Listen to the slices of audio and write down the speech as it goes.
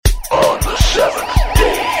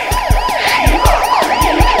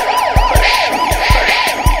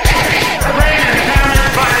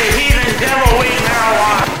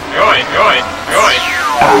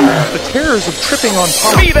fears of tripping on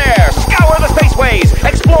pop. Be there! Scour the spaceways!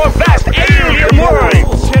 Explore vast alien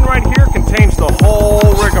worlds! Tin right here contains the whole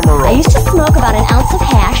rigmarole. I used to smoke about an ounce of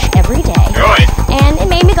hash every day. Good. And it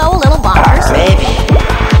made me go a little bonkers. Maybe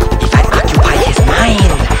if I occupy his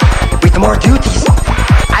mind with more duties,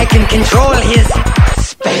 I can control his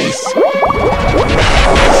space.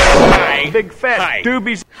 Hi. Big fat Hi.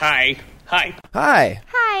 doobies. Hi. Hi. Hi.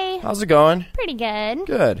 Hi. How's it going? Pretty good.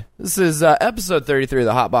 Good. This is episode 33 of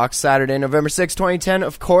the Hotbox, Saturday, November 6, 2010,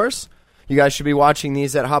 of course. You guys should be watching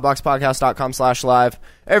these at hotboxpodcast.com/live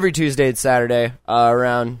every Tuesday and Saturday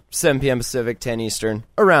around 7 p.m. Pacific, 10 Eastern,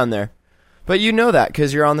 around there. But you know that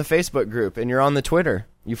because you're on the Facebook group and you're on the Twitter.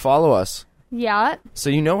 You follow us. Yeah. So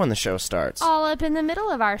you know when the show starts. All up in the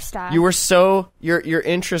middle of our stuff. You were so, your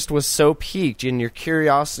interest was so piqued and your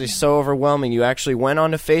curiosity so overwhelming, you actually went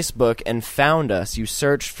onto Facebook and found us. You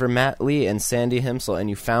searched for Matt Lee and Sandy Himsel and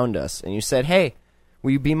you found us. And you said, hey,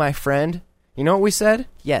 will you be my friend? You know what we said?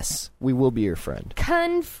 Yes, we will be your friend.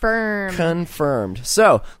 Confirmed.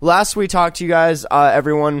 So, last we talked to you guys,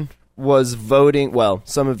 everyone was voting. Well,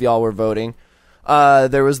 some of y'all were voting.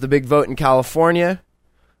 There was the big vote in California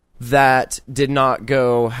that did not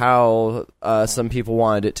go how some people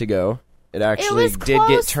wanted it to go. It actually did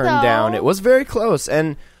get turned down. It was very close.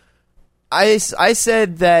 And I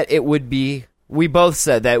said that it would be, we both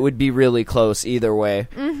said that it would be really close either way.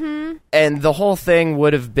 Mm-hmm. And the whole thing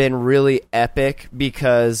would have been really epic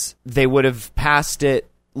because they would have passed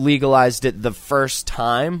it, legalized it the first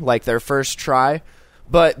time, like their first try.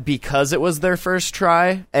 But because it was their first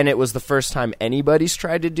try, and it was the first time anybody's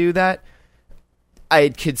tried to do that, I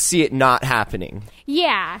could see it not happening.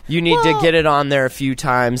 Yeah. You need to get it on there a few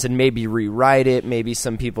times and maybe rewrite it. Maybe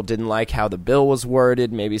some people didn't like how the bill was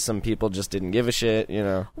worded. Maybe some people just didn't give a shit, you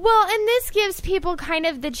know. Well, and this gives people kind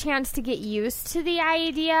of the chance to get used to the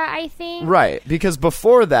idea, I think. Right, because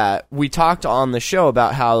before that, we talked on the show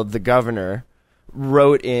about how the governor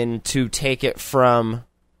wrote in to take it from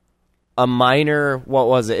a minor, what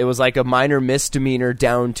was it? It was like a minor misdemeanor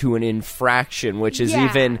down to an infraction, which is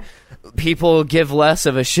even, people give less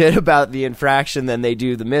of a shit about the infraction than they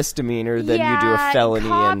do the misdemeanor than you do a felony.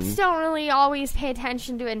 Cops don't really always pay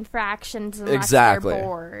attention to infractions unless they're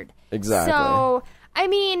bored. Exactly. So, I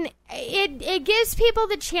mean, it gives people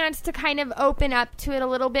the chance to kind of open up to it a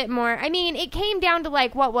little bit more. I mean, it came down to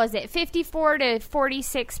like, what was it, 54 to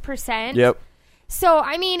 46%? Yep. So,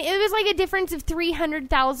 I mean, it was like a difference of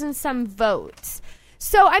 300,000 some votes.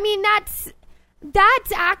 So, I mean, that's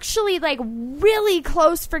actually like really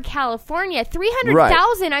close for California. 300,000,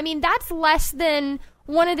 right. I mean, that's less than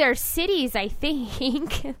one of their cities, I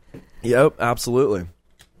think. Yep, absolutely.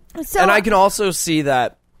 So, and I can also see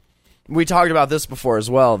that, we talked about this before as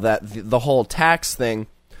well, that the whole tax thing,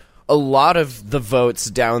 a lot of the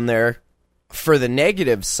votes down there for the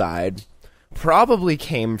negative side probably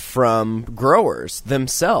came from growers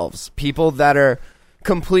themselves, people that are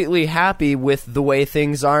completely happy with the way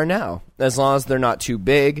things are now. As long as they're not too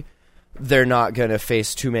big, they're not going to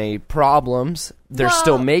face too many problems. They're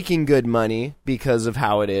still making good money because of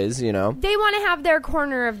how it is, you know. They want to have their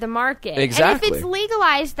corner of the market. Exactly. And if it's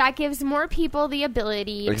legalized, that gives more people the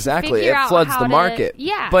ability to Exactly. figure It out floods how the market.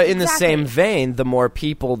 Yeah, but in the same vein, the more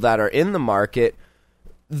people that are in the market,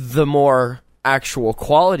 the more actual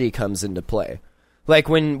quality comes into play. Like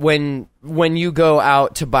when you go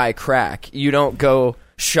out to buy crack, you don't go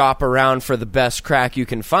shop around for the best crack you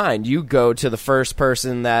can find. You go to the first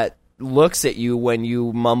person that looks at you when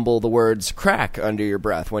you mumble the words crack under your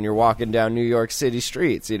breath when you're walking down New York City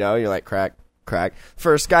streets, you know, you're like crack.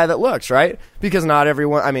 First guy that looks, right? Because not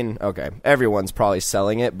everyone, I mean, okay, everyone's probably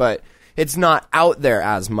selling it, but it's not out there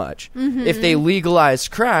as much. Mm-hmm. If they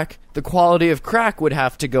legalized crack, the quality of crack would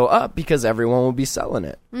have to go up because everyone would be selling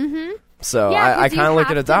it. Mm-hmm. So yeah, I kind of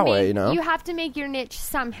look at it that way, you know? You have to make your niche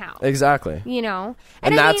somehow. Exactly. You know?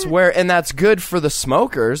 And that's good for the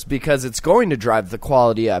smokers because it's going to drive the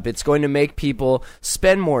quality up. It's going to make people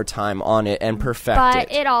spend more time on it and perfect it.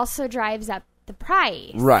 But it also drives up the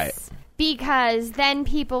price. Right. Because then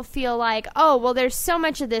people feel like, oh, well, there's so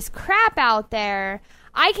much of this crap out there,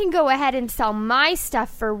 I can go ahead and sell my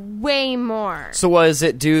stuff for way more. So what does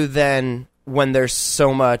it do then when there's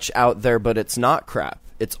so much out there but it's not crap?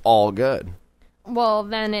 It's all good. Well,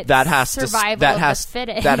 then it's of survival the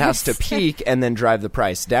fittest. That has to peak and then drive the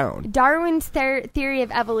price down. Darwin's theory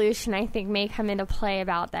of evolution, I think, may come into play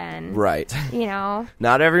about then. Right. You know?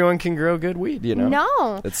 Not everyone can grow good weed, you know?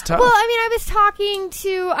 No. It's tough. Well, I mean, I was talking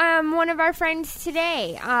to one of our friends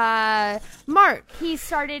today, Mark. He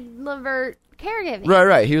started Levert caregiving.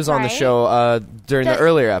 Right. He was on the show during the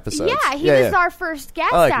earlier episodes. Yeah, he was our first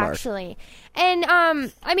guest, I like Mark. actually. And,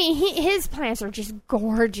 I mean, his plants are just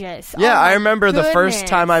gorgeous. Yeah, I remember the first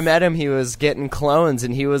time I met him, he was getting clones,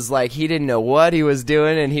 and he was like, he didn't know what he was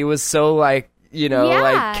doing, and he was so, like, you know,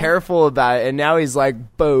 like, careful about it, and now he's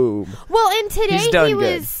like, boom. Well, and today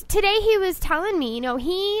he was telling me, you know,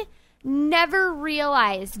 he never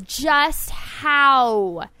realized just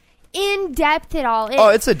how in-depth it all is. Oh,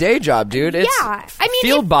 it's a day job, dude. It's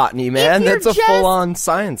field botany, man. That's a full-on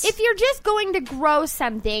science. If you're just going to grow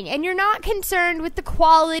something and you're not concerned with the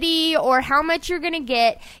quality or how much you're going to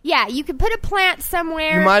get, you can put a plant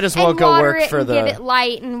somewhere. You might as well go work for give it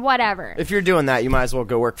light and whatever. If you're doing that, you might as well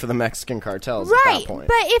go work for the Mexican cartels at that point.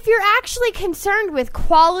 But if you're actually concerned with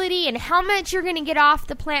quality and how much you're going to get off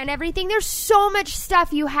the plant and everything, there's so much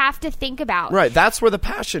stuff you have to think about. Right. That's where the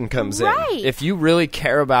passion comes in. If you really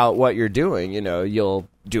care about what you're doing, you know, you'll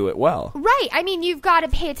do it well. Right. I mean, you've got to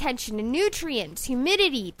pay attention to nutrients,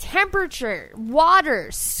 humidity, temperature,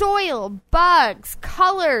 water, soil, bugs,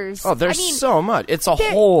 colors. Oh, there's so much. It's a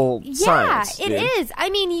whole science. Yeah, it is.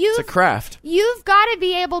 I mean, it's a craft. You've got to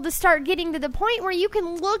be able to start getting to the point where you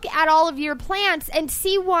can look at all of your plants and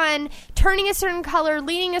see one turning a certain color,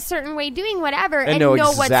 leaning a certain way, doing whatever, and know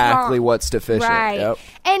exactly what's deficient. Right. Yep.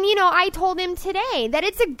 And, you know, I told him today that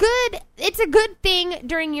it's a good thing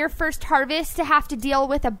during your first harvest to have to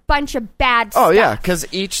deal with a bunch of bad stuff. Oh, yeah, because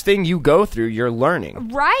each thing you go through, you're learning.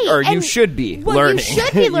 Right. Or you should be learning. You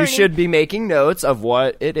should be learning. You should be making notes of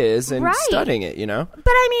what it is and studying it, you know? But,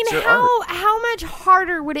 I mean, how much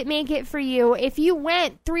harder would it make it for you if you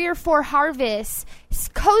went 3 or 4 harvests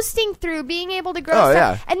coasting through, being able to grow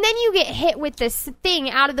stuff, and then you get hit with this thing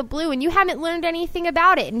out of the blue and you haven't learned anything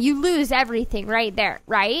about it and you lose everything right there,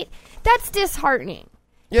 right? That's disheartening.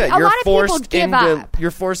 Yeah, a lot of people give up.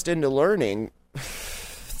 You're forced into learning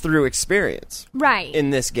through experience. Right.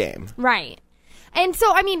 In this game. Right. And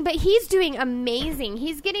so, I mean, but he's doing amazing.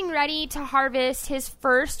 He's getting ready to harvest his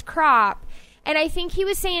first crop. And I think he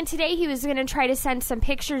was saying today he was going to try to send some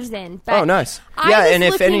pictures in. But nice. I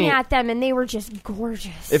was looking at them, and they were just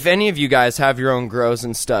gorgeous. If any of you guys have your own grows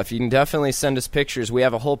and stuff, you can definitely send us pictures. We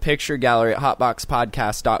have a whole picture gallery at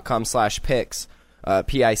hotboxpodcast.com/pics,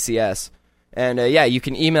 P-I-C-S. And, you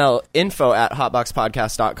can email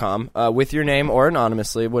info@hotboxpodcast.com with your name or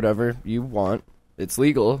anonymously, whatever you want. It's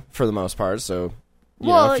legal for the most part, so... You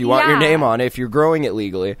know, if you want your name on it, if you're growing it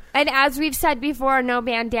legally. And as we've said before, no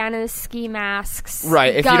bandanas, ski masks.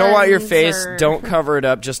 Right. If you don't want your face, don't cover it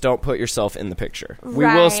up. Just don't put yourself in the picture. Right. We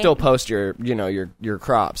will still post your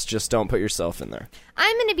crops. Just don't put yourself in there.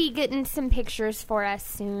 I'm going to be getting some pictures for us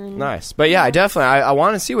soon. Nice. But yeah, I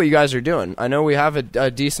want to see what you guys are doing. I know we have a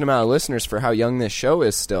decent amount of listeners for how young this show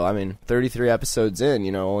is still. I mean, 33 episodes in,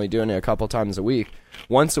 you know, only doing it a couple times a week.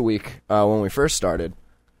 Once a week when we first started.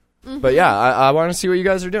 Mm-hmm. But yeah, I want to see what you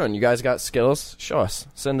guys are doing. You guys got skills? Show us.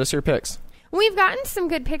 Send us your pics. We've gotten some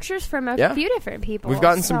good pictures from a few different people. We've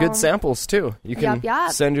gotten some good samples, too. You can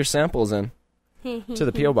send your samples in to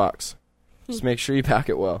the P.O. Box. Just make sure you pack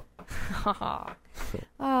it well.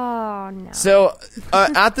 Oh, no. So,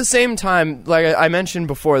 at the same time, like I mentioned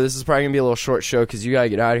before, this is probably going to be a little short show because you got to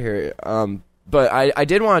get out of here. But I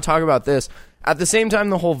did want to talk about this. At the same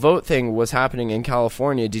time the whole vote thing was happening in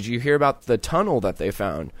California, did you hear about the tunnel that they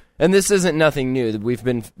found? And this isn't nothing new.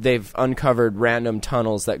 They've uncovered random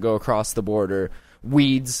tunnels that go across the border.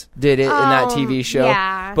 Weeds did it in that TV show.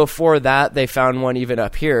 Yeah. Before that, they found one even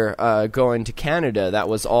up here going to Canada that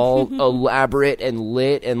was all elaborate and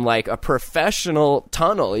lit and like a professional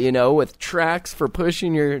tunnel, you know, with tracks for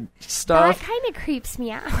pushing your stuff. That kind of creeps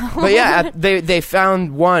me out. But yeah, they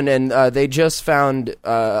found one, and they just found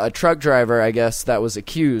a truck driver, I guess, that was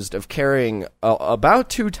accused of carrying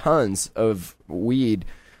about 2 tons of weed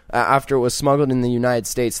after it was smuggled in the United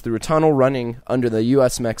States through a tunnel running under the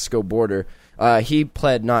U.S.-Mexico border. He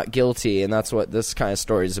pled not guilty, and that's what this kind of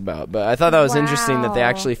story is about. But I thought that was interesting that they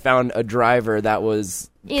actually found a driver that was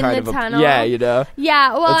in kind the of tunnel. you know.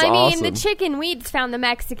 Yeah, well, that's awesome. awesome. The chicken weeds found the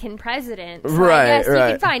Mexican president. So right, I guess right.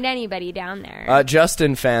 you can find anybody down there.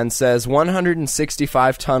 Justin Fan says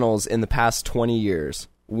 165 tunnels in the past 20 years.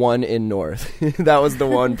 One in North. That was the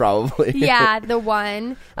one, probably. Yeah, the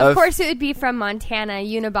one. Of course, it would be from Montana,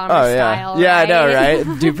 Unabomber style. Yeah, right? I know, right?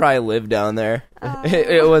 Dude probably lived down there.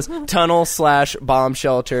 It was tunnel/bomb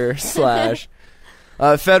shelter/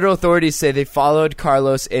 Federal authorities say they followed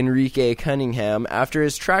Carlos Enrique Cunningham after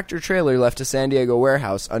his tractor trailer left a San Diego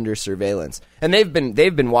warehouse under surveillance. And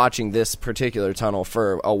they've been watching this particular tunnel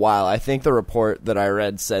for a while. I think the report that I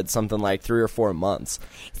read said something like 3 or 4 months.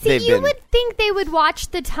 See, you would think they would watch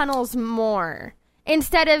the tunnels more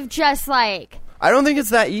instead of just like I don't think it's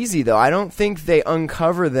that easy, though. I don't think they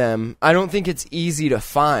uncover them. I don't think it's easy to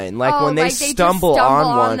find. Like, when they stumble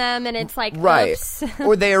on one, them and it's like, right. oops.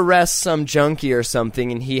 Or they arrest some junkie or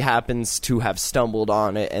something, and he happens to have stumbled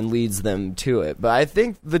on it and leads them to it. But I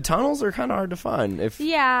think the tunnels are kind of hard to find.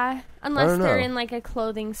 Yeah, unless don't they're know. in, like, a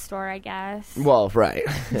clothing store, I guess. Well, right.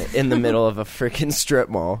 In the middle of a freaking strip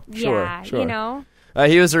mall. Yeah, Sure. you know?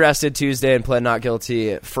 He was arrested Tuesday and pled not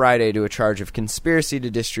guilty Friday to a charge of conspiracy to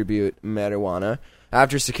distribute marijuana.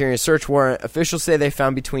 After securing a search warrant, officials say they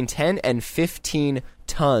found between 10 and 15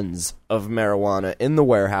 tons of marijuana in the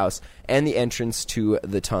warehouse and the entrance to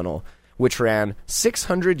the tunnel, which ran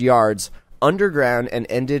 600 yards underground and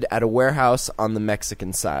ended at a warehouse on the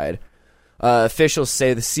Mexican side. Officials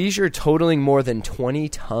say the seizure, totaling more than 20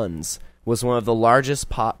 tons, was one of the largest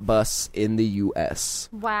pot busts in the U.S.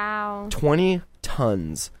 Wow. 20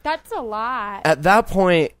 tons. That's a lot. At that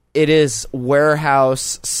point, it is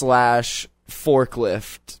warehouse /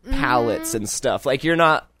 forklift pallets and stuff. Like, you're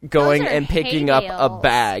not going Those are and picking hay up a bales.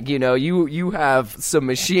 bag. You know, you have some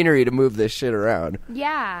machinery to move this shit around.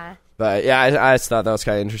 Yeah. But yeah, I just thought that was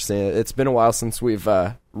kind of interesting. It's been a while since we've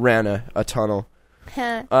ran a tunnel.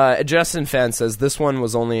 Justin Fan says this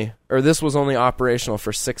was only operational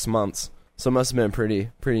for 6 months, so it must have been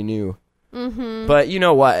pretty new. Mm-hmm. But you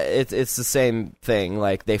know what? It's the same thing.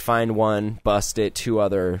 Like, they find one, bust it, 2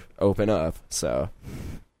 other open up. So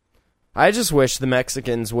I just wish the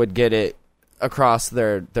Mexicans would get it across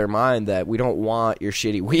their mind that we don't want your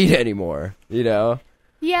shitty weed anymore. You know?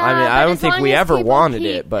 Yeah, I mean, I but don't as think long we as ever people wanted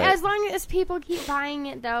keep- it, but as long as people keep buying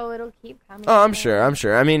it, though, it'll keep coming. oh, I'm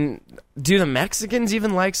sure. I mean, do the Mexicans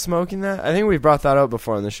even like smoking that? I think we brought that up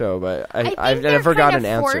before on the show, but I've never got an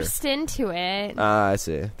answer. Forced into it, I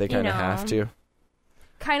see. They kind of know. have to.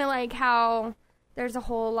 kind of like how there's a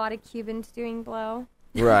whole lot of Cubans doing blow.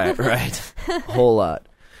 Right. Whole lot.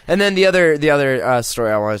 And then the other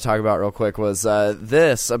story I want to talk about real quick was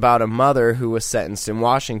this about a mother who was sentenced in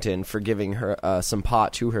Washington for giving her some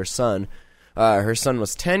pot to her son. Her son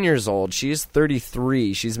was 10 years old. She's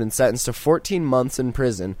 33. She's been sentenced to 14 months in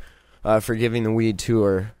prison for giving the weed to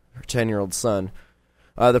her 10-year-old son.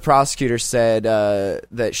 The prosecutor said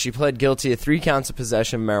that she pled guilty to 3 counts of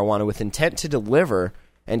possession of marijuana with intent to deliver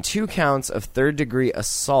and 2 counts of third-degree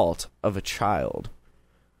assault of a child.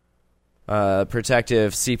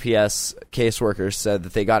 Protective CPS caseworkers said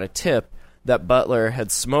that they got a tip that Butler had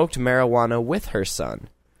smoked marijuana with her son.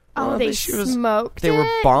 Oh, they smoked They it? were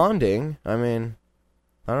bonding. I mean,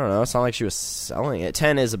 I don't know. It's not like she was selling it.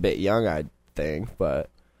 10 is a bit young, I think, but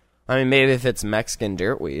I mean, maybe if it's Mexican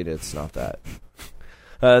dirtweed, it's not that.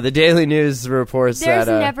 The Daily News reports There's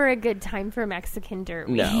that never a good time for Mexican dirt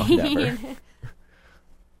weed. No, never.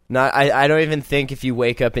 I don't even think if you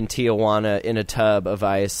wake up in Tijuana in a tub of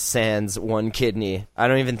ice sans 1 kidney, I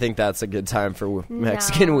don't even think that's a good time for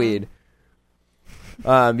Mexican weed.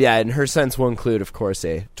 Yeah, and her sentence will include, of course,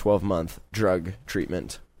 a 12-month drug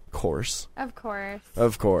treatment course. Of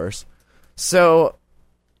course. So,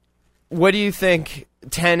 what do you think?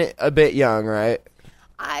 10, a bit young, right?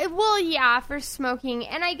 Well, yeah, for smoking.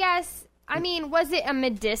 And I guess, I mean, was it a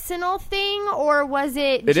medicinal thing or was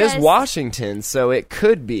it It just... is Washington, so it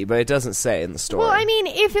could be, but it doesn't say in the story. Well, I mean,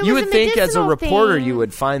 if it you was would a think as a medicinal reporter thing- you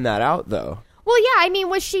would find that out, though. Well, yeah, I mean,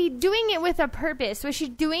 was she doing it with a purpose? Was she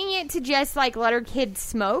doing it to just, like, let her kid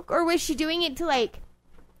smoke? Or was she doing it to, like,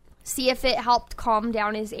 see if it helped calm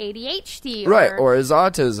down his ADHD? Right, or his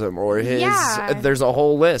autism, or his... Yeah. There's a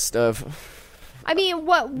whole list of... I mean,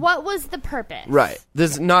 what was the purpose? Right.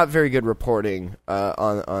 There's not very good reporting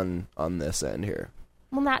on this end here.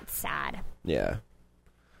 Well, that's sad. Yeah.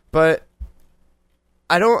 But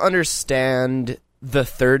I don't understand the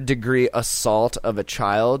third-degree assault of a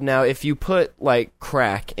child. Now, if you put, like,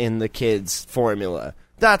 crack in the kid's formula,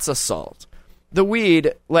 that's assault. The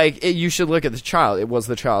weed, like, you should look at the child. Was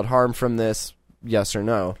the child harmed from this? Yes or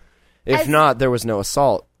no? If not, there was no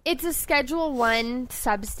assault. It's a Schedule 1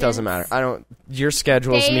 substance. Doesn't matter. Your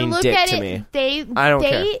schedules They mean look dick at to it, me. I don't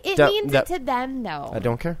care. It That- means that- it to them, though. I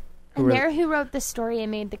don't care. And they're who wrote the story and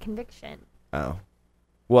made the conviction. Oh.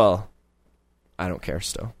 Well, I don't care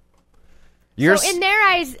still. So in their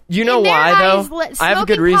eyes, You know in their why, though? eyes, I have a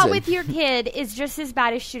good smoking pot reason. with your kid is just as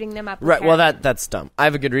bad as shooting them up. With Right, well, heroin. that's dumb. I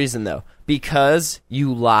have a good reason, though. Because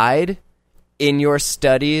you lied in your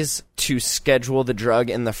studies to schedule the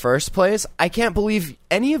drug in the first place, I can't believe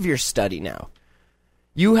any of your study now.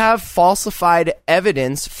 You have falsified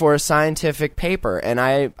evidence for a scientific paper, and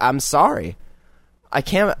I'm sorry. I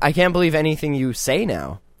can't believe anything you say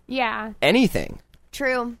now. Yeah,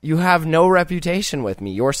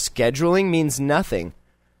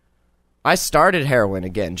 I started heroin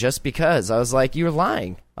again just because. I was like, you're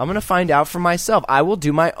lying. I'm going to find out for myself. I will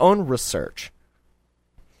do my own research.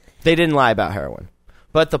 They didn't lie about heroin.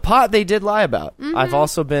 But the pot they did lie about. Mm-hmm. I've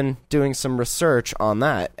also been doing some research on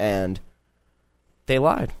that, and they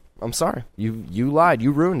lied. I'm sorry. You lied.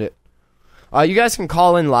 You ruined it. You guys can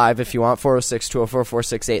call in live if you want,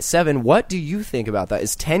 406-204-4687. What do you think about that?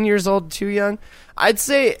 Is 10 years old too young? I'd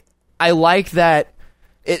say I like that.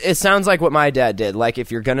 It sounds like what my dad did. Like,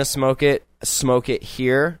 if you're going to smoke it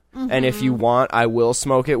here. Mm-hmm. And if you want, I will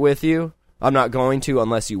smoke it with you. I'm not going to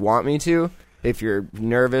unless you want me to, if you're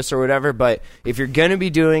nervous or whatever. But if you're going to be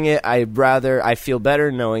doing it, I feel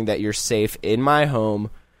better knowing that you're safe in my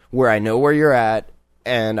home where I know where you're at.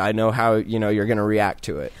 And I know how, you're going to react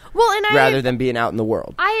to it. Well, and rather than being out in the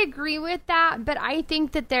world. I agree with that, but I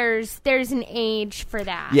think that there's an age for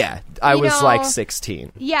that. Yeah, I was like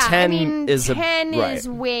 16. Yeah, 10 is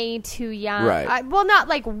way too young. Right. Well, not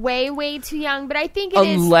like way too young, but I think it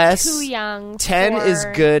is too young. 10 is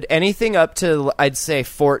good. Anything up to, I'd say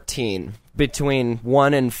 14, between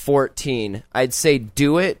 1 and 14, I'd say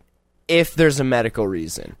do it. If there's a medical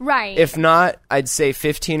reason. Right. If not, I'd say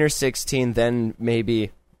 15 or 16, then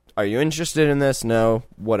maybe, are you interested in this? No,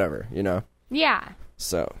 whatever, Yeah.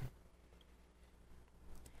 So,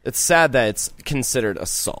 it's sad that it's considered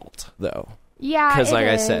assault, though. Yeah, because like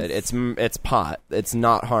I is. said, it's pot. It's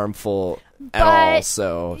not harmful at But, all,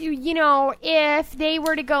 so. If they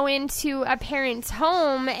were to go into a parent's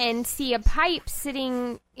home and see a pipe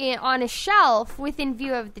sitting on a shelf within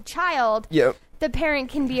view of the child. Yep. The parent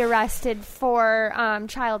can be arrested for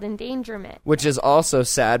child endangerment. Which is also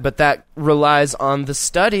sad, but that relies on the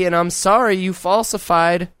study, and I'm sorry, you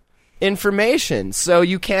falsified information. So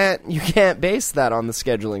you can't base that on the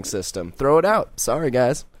scheduling system. Throw it out. Sorry,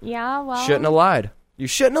 guys. Yeah, well. Shouldn't have lied. You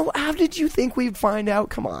shouldn't have. How did you think we'd find out?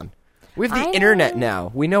 Come on. We have the internet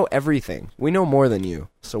now. We know everything. We know more than you.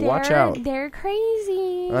 So watch out. They're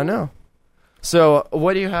crazy. I know. So,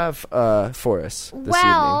 what do you have for us this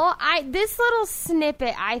evening? This little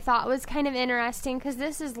snippet I thought was kind of interesting because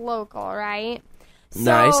this is local, right?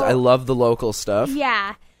 Nice. I love the local stuff.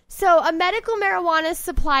 Yeah. So, a medical marijuana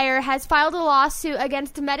supplier has filed a lawsuit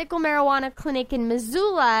against a medical marijuana clinic in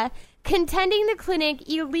Missoula, contending the clinic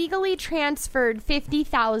illegally transferred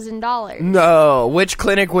 $50,000. No. Which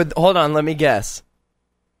clinic would... Hold on, let me guess.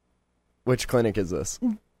 Which clinic is this?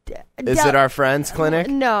 Is it our friend's clinic?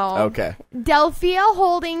 No. Okay. Delphia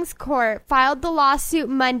Holdings Court filed the lawsuit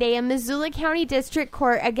Monday in Missoula County District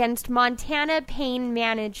Court against Montana Pain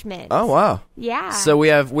Management. Oh, wow. Yeah. So we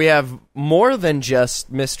have more than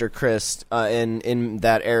just Mr. Christ in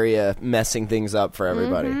that area messing things up for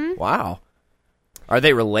everybody. Mm-hmm. Wow. Are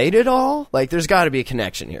they related all? Like, there's got to be a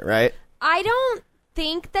connection here, right? I don't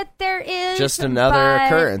think that there is. Just another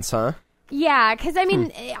occurrence, huh? Yeah, because, I mean,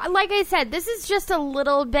 like I said, this is just a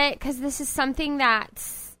little bit, because this is something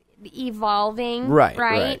that's evolving.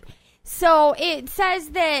 Right. So it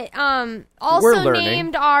says that also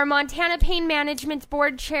named are Montana Pain Management's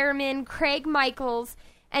board chairman, Craig Michaels,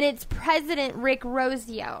 and its president, Rick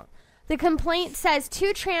Rosio. The complaint says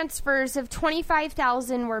 2 transfers of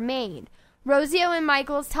 $25,000 were made. Rosio and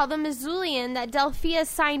Michaels tell the Missoulian that Delphia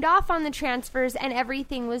signed off on the transfers and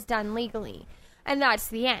everything was done legally. And that's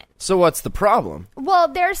the end. So what's the problem? Well,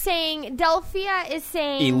 they're saying, Delphia is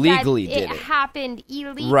saying illegally that it happened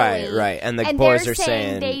illegally. Right. And the boys are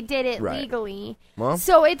saying they did it legally. Well,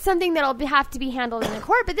 so it's something that'll have to be handled in the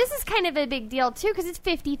court. But this is kind of a big deal, too, because it's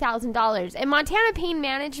 $50,000. And Montana Pain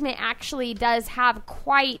Management actually does have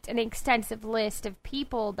quite an extensive list of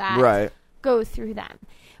people that go through them.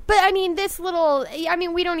 But, I mean,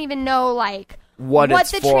 we don't even know, like... What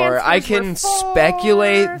it's for. I can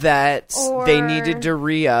speculate that they needed to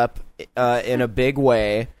re-up in a big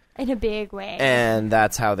way. And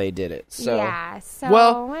that's how they did it. So,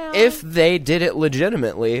 well, if they did it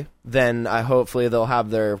legitimately, then hopefully they'll have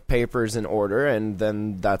their papers in order, and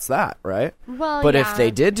then that's that, right? But if they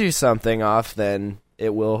did do something off, then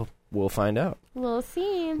we'll find out. We'll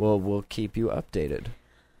see. We'll keep you updated.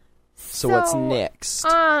 So what's next?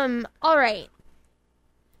 All right.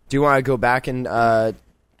 Do you want to go back and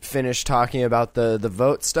finish talking about the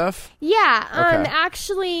vote stuff? Yeah. Okay.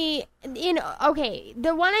 Actually,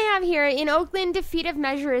 the one I have here, in Oakland, defeat of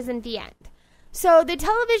measure isn't the end. So the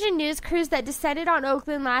television news crews that descended on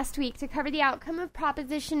Oakland last week to cover the outcome of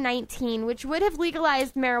Proposition 19, which would have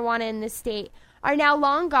legalized marijuana in the state, are now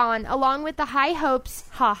long gone, along with the high hopes,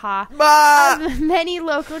 of many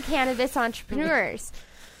local cannabis entrepreneurs.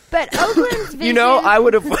 But Oakland's vision... I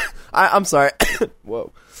would have... I'm sorry.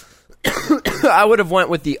 Whoa. I would have went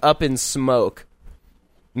with the up in smoke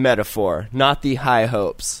metaphor, not the high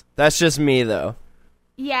hopes. That's just me, though.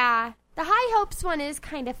 Yeah. The High Hopes one is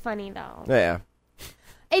kind of funny, though. Yeah.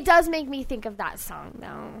 It does make me think of that song,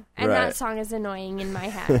 though. And Right. that song is annoying in my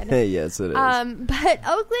head. Yes, it is. But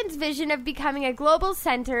Oakland's vision of becoming a global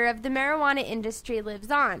center of the marijuana industry lives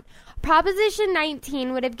on. Proposition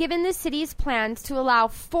 19 would have given the city's plans to allow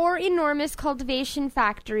 4 enormous cultivation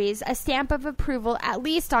factories a stamp of approval, at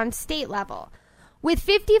least on state level. With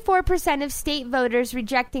 54% of state voters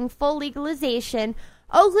rejecting full legalization,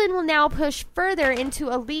 Oakland will now push further into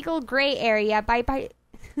a legal gray area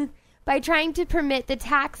by trying to permit the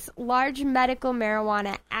tax large medical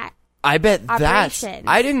marijuana I bet that's... operations.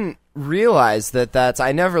 I didn't realize that's...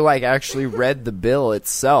 I never, actually read the bill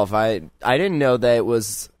itself. I didn't know that it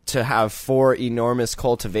was to have 4 enormous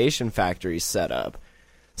cultivation factories set up.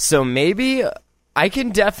 So maybe I can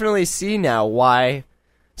definitely see now why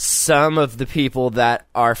some of the people that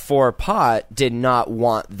are for pot did not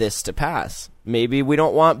want this to pass. Maybe we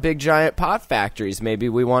don't want big giant pot factories. Maybe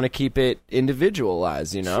we want to keep it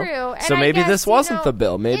individualized, you know? True. And So I maybe guess, this wasn't the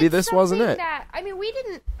bill. Maybe it's this wasn't something it. That, we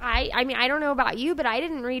didn't... I mean, I don't know about you, but I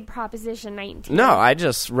didn't read Proposition 19. No, I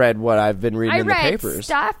just read what I've been reading I in the read papers.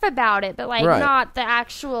 stuff about it, but, Right. not the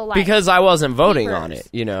actual, Because I wasn't voting papers. on it,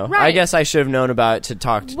 you know? I Right. guess I should have known about it to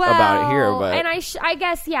talk about it here, but... And I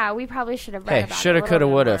guess, yeah, we probably should have read Hey, about shoulda, it a coulda, little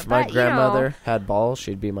bit woulda. more, If my but, grandmother had balls,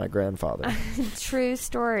 she'd be my grandfather. True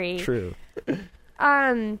story. True.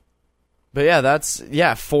 Um... But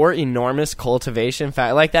yeah, 4 enormous cultivation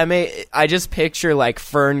I just picture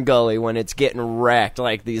Fern Gully when it's getting wrecked,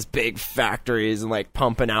 these big factories and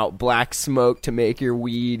pumping out black smoke to make your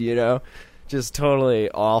weed, you know? Just totally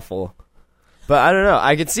awful. But I don't know,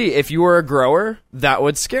 I could see if you were a grower, that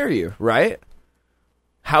would scare you, right?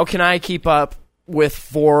 How can I keep up with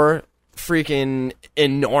 4 freaking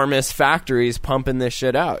enormous factories pumping this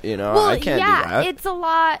shit out, you know? Well, I can't do that. it's a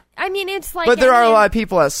lot. I mean, it's like... But there are a any- lot of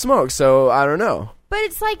people that smoke, so I don't know. But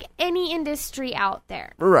it's like any industry out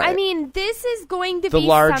there. Right. I mean, this is going to The be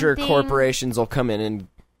larger something... corporations will come in and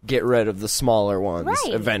get rid of the smaller ones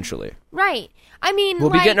Right. eventually. Right. I mean, We'll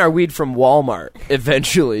be getting our weed from Walmart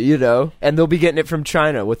eventually, you know? And they'll be getting it from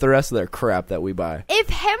China with the rest of their crap that we buy. If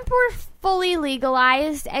hemp were fully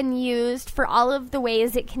legalized and used for all of the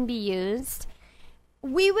ways it can be used,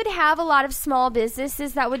 we would have a lot of small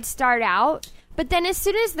businesses that would start out. But then as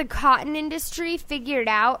soon as the cotton industry figured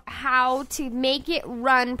out how to make it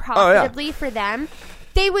run profitably for them,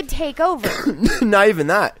 they would take over. Not even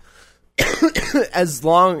that.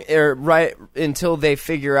 Right until they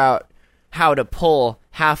figure out how to pull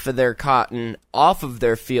half of their cotton off of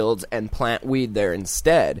their fields and plant weed there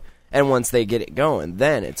instead. And once they get it going,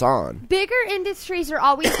 then it's on. Bigger industries are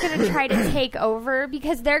always going to try to take over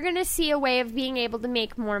because they're going to see a way of being able to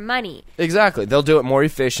make more money. Exactly. They'll do it more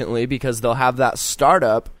efficiently because they'll have that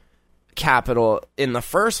startup capital in the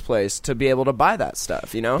first place to be able to buy that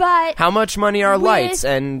stuff, you know? But how much money are with- lights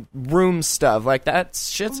and room stuff? that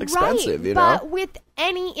shit's expensive, right, you but know? with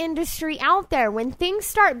any industry out there, when things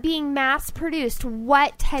start being mass produced,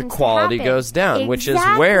 what tends Quality to happen? goes down, which is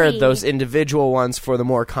where Exactly. those individual ones for the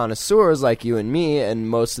more connoisseurs like you and me and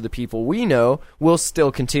most of the people we know will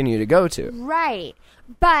still continue to go to. Right.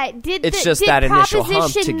 But did It's just that initial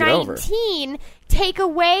hump to get over. 19 take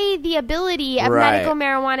away the ability of Right. medical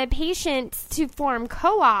marijuana patients to form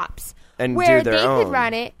co-ops And where do their they own. could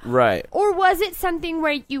run it? Right. Or was it something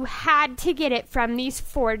where you had to get it from these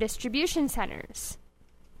 4 distribution centers?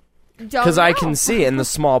 Because I know. can see in the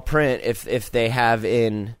small print if they have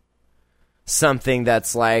in something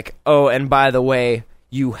that's like, oh, and by the way,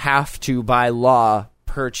 you have to by law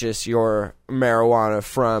purchase your marijuana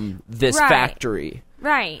from this Right. factory.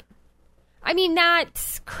 Right. I mean,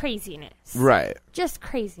 that's craziness. Right. Just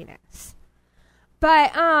craziness.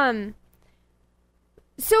 But,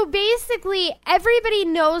 so basically, everybody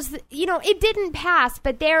knows that, it didn't pass,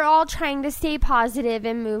 but they're all trying to stay positive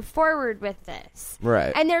and move forward with this.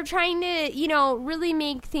 Right. And they're trying to, really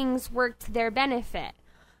make things work to their benefit.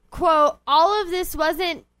 Quote, all of this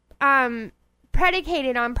wasn't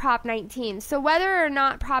predicated on Prop 19. So whether or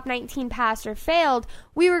not Prop 19 passed or failed,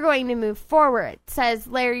 we were going to move forward, says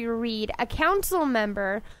Larry Reed, a council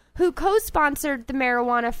member who co-sponsored the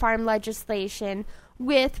marijuana farm legislation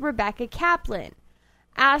with Rebecca Kaplan.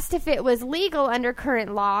 Asked if it was legal under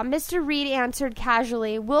current law, Mr. Reed answered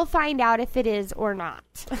casually, "We'll find out if it is or not."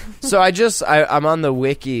 So I'm on the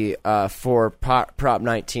wiki for Prop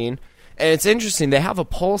 19, and it's interesting. They have a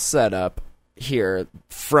poll set up here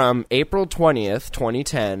from April 20th,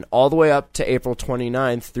 2010, all the way up to April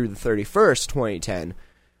 29th through the 31st, 2010.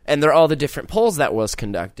 And they're all the different polls that was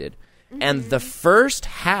conducted. Mm-hmm. And the first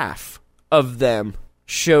half of them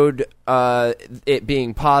showed it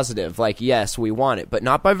being positive, like, yes, we want it, but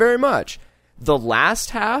not by very much. The last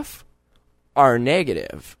half are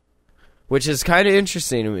negative, which is kind of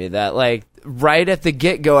interesting to me that, like, right at the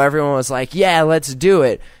get-go, everyone was like, yeah, let's do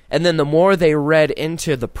it. And then the more they read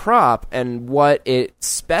into the prop and what it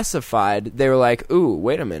specified, they were like, ooh,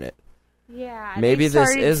 wait a minute. Yeah. Maybe they this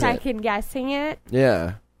started isn't. second guessing it.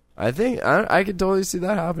 Yeah. I think I could totally see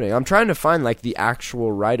that happening. I'm trying to find, like, the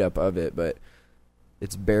actual write-up of it, but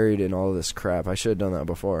it's buried in all this crap. I should have done that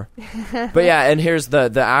before. But yeah, and here's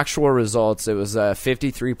the actual results. It was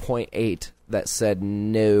 53.8 that said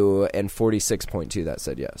no and 46.2 that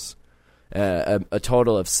said yes. A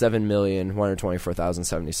total of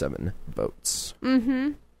 7,124,077 votes.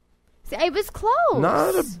 Mm-hmm. It was close.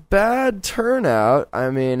 Not a bad turnout. I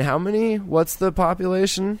mean, how many? What's the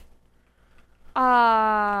population?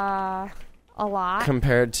 A lot.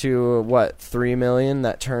 Compared to, what, 3 million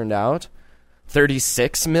that turned out?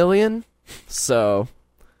 36 million? So,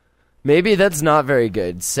 maybe that's not very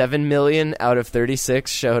good. 7 million out of 36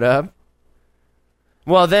 showed up.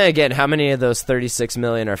 Well, then again, how many of those 36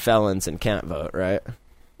 million are felons and can't vote, right?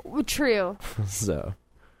 True. So,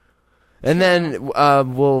 and then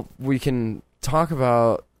we can talk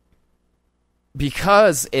about,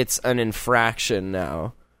 because it's an infraction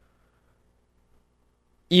now,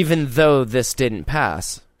 even though this didn't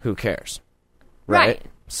pass, who cares? Right?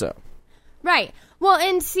 So. Right. Well,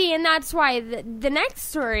 and that's why the next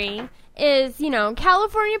story is,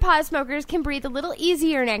 California pot smokers can breathe a little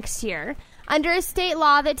easier next year. Under a state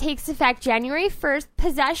law that takes effect January 1st,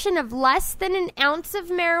 possession of less than an ounce of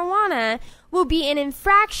marijuana will be an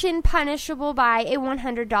infraction punishable by a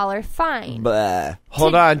 $100 fine. Blah.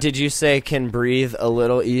 Hold on. Did you say can breathe a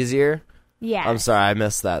little easier? Yeah. I'm sorry, I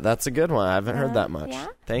missed that. That's a good one. I haven't heard that much. Yeah?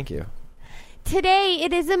 Thank you. Today,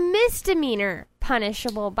 it is a misdemeanor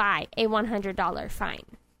punishable by a $100 fine.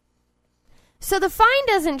 So the fine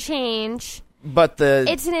doesn't change. But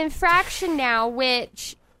it's an infraction now,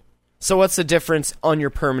 which... So what's the difference on your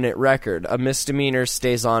permanent record? A misdemeanor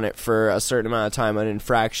stays on it for a certain amount of time. An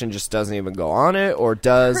infraction just doesn't even go on it, or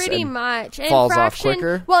does pretty much falls off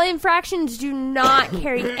quicker? Well, infractions do not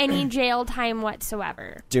carry any jail time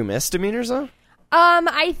whatsoever. Do misdemeanors though?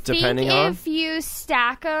 I think if you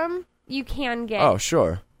stack them, you can get. Oh,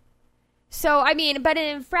 sure. So, I mean, but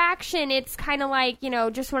an infraction, it's kind of like,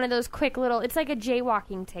 just one of those quick little... It's like a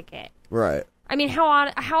jaywalking ticket. Right. I mean, how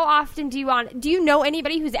often do you know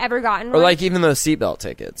anybody who's ever gotten one? Or like even those seatbelt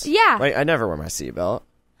tickets. Yeah. Like, I never wear my seatbelt.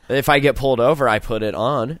 If I get pulled over, I put it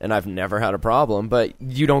on, and I've never had a problem. But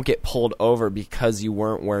you don't get pulled over because you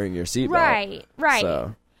weren't wearing your seatbelt. Right.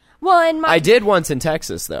 So. Well, I did once in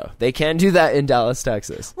Texas, though. They can do that in Dallas,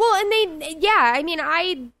 Texas. Well, and I mean,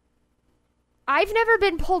 I've never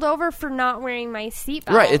been pulled over for not wearing my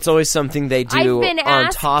seatbelt. Right, it's always something they do I've been on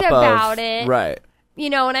asked top about of it. Right.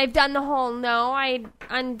 And I've done the whole I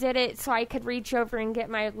undid it so I could reach over and get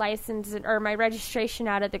my license or my registration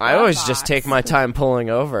out of the glove I always box. just take my time pulling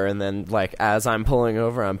over, and then, like, as I'm pulling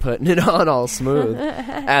over, I'm putting it on all smooth.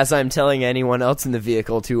 As I'm telling anyone else in the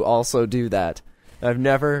vehicle to also do that. I've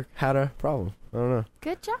never had a problem. I don't know.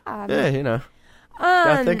 Good job. Yeah,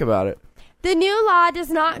 gotta think about it. The new law does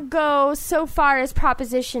not go so far as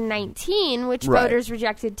Proposition 19, which voters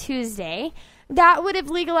rejected Tuesday. That would have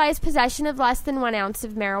legalized possession of less than 1 ounce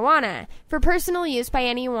of marijuana for personal use by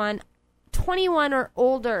anyone 21 or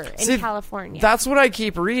older in California. That's what I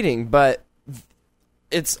keep reading, but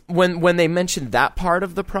it's when they mention that part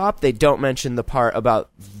of the prop, they don't mention the part about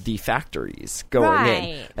the factories going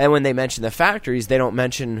in. And when they mention the factories, they don't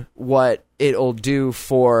mention what it'll do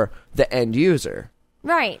for the end user.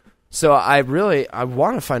 Right. So I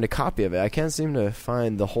want to find a copy of it. I can't seem to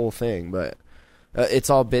find the whole thing, but it's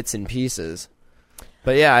all bits and pieces.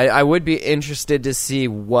 But yeah, I would be interested to see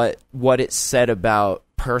what it said about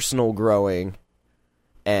personal growing,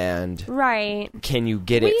 and can you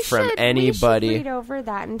get it from anybody? We should read over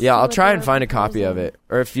that and I'll try and find a copy of it.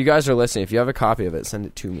 Or if you guys are listening, if you have a copy of it, send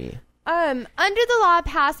it to me. Under the law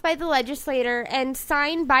passed by the legislature and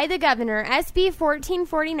signed by the governor, SB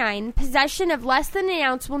 1449, possession of less than an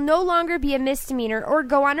ounce will no longer be a misdemeanor or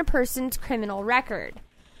go on a person's criminal record.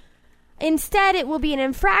 Instead, it will be an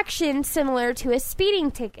infraction similar to a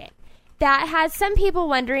speeding ticket. That has some people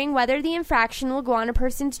wondering whether the infraction will go on a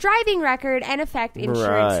person's driving record and affect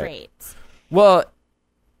insurance rates. Well,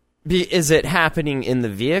 is it happening in the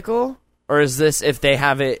vehicle? Or is this if they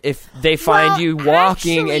have it, if they find you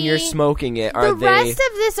walking and you're smoking it, are the rest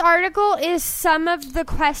of this article is some of the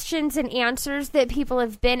questions and answers that people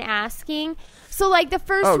have been asking. So, like, the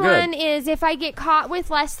first one is, if I get caught with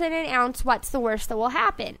less than an ounce, what's the worst that will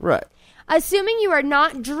happen? Right. Assuming you are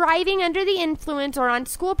not driving under the influence or on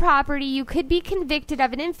school property, you could be convicted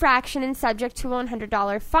of an infraction and subject to a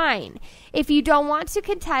 $100 fine. If you don't want to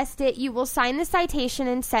contest it, you will sign the citation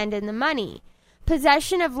and send in the money.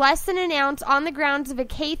 Possession of less than an ounce on the grounds of a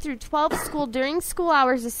K through 12 school during school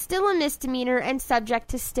hours is still a misdemeanor and subject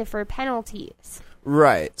to stiffer penalties.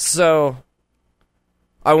 Right. So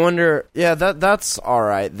I wonder, that's all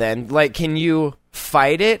right then. Like, can you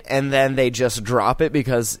fight it and then they just drop it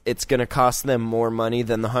because it's going to cost them more money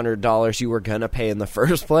than the $100 you were going to pay in the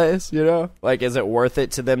first place, you know? Like, is it worth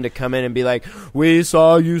it to them to come in and be like, we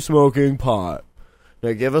saw you smoking pot.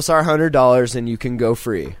 Now give us our $100 and you can go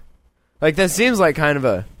free. Like, that seems like kind of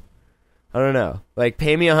a, I don't know. Like,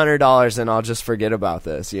 pay me $100 and I'll just forget about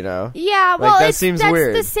this, you know? Yeah, well, that's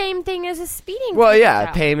weird. The same thing as a speeding Well, ticket, yeah,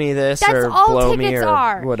 though. pay me this That's or all blow me tickets or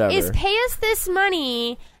are, whatever. is pay us this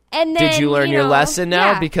money, and then, did you learn your lesson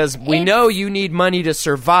now? Yeah, because we know you need money to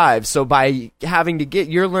survive, so by having to get,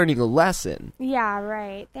 you're learning a lesson. Yeah,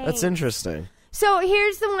 right. Thanks. That's interesting. So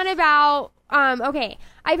here's the one about, okay,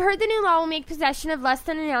 I've heard the new law will make possession of less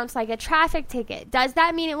than an ounce like a traffic ticket. Does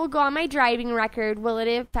that mean it will go on my driving record? Will it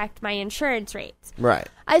affect my insurance rates? Right.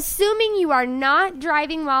 Assuming you are not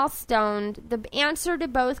driving while stoned, the answer to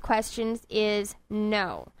both questions is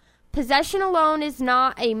no. Possession alone is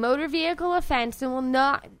not a motor vehicle offense and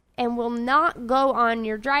will not go on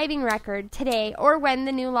your driving record today or when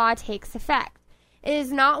the new law takes effect. It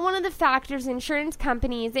is not one of the factors insurance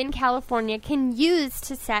companies in California can use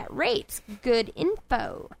to set rates. Good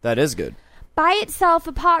info. That is good. By itself,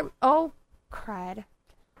 a pot... Oh, crud.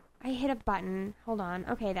 I hit a button. Hold on.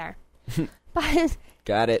 Okay, there.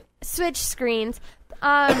 Got it. Switch screens.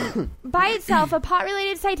 By itself, a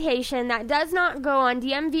pot-related citation that does not go on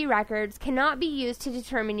DMV records cannot be used to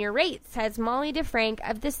determine your rates, says Molly DeFrank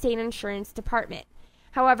of the State Insurance Department.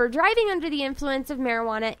 However, driving under the influence of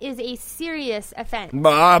marijuana is a serious offense.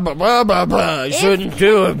 You shouldn't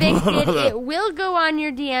do it. Convicted, it will go on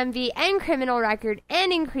your DMV and criminal record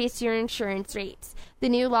and increase your insurance rates. The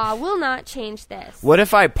new law will not change this. What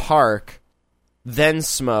if I park, then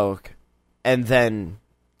smoke, and then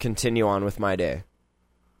continue on with my day?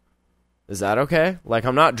 Is that okay? Like,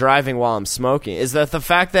 I'm not driving while I'm smoking. Is that the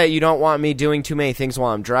fact that you don't want me doing too many things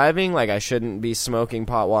while I'm driving? Like, I shouldn't be smoking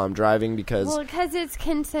pot while I'm driving because... Well, because it's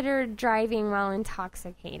considered driving while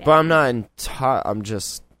intoxicated. But I'm not I'm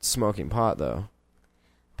just smoking pot, though.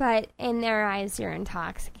 But in their eyes, you're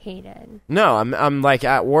intoxicated. No, I'm like,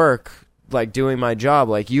 at work, like, doing my job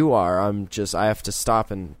like you are. I have to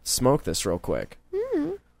stop and smoke this real quick.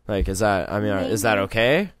 Mm-hmm. Like, is that Maybe.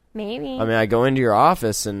 okay? Maybe. I mean, I go into your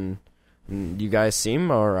office and you guys seem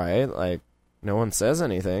all right. Like, no one says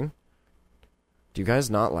anything. Do you guys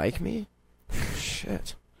not like me?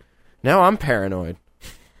 Shit. Now I'm paranoid.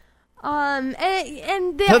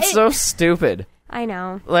 That's so stupid. I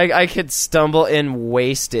know. Like, I could stumble in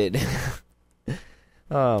wasted.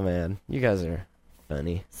 Oh, man. You guys are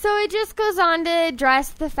funny. So it just goes on to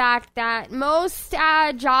address the fact that most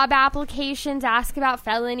job applications ask about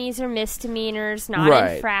felonies or misdemeanors,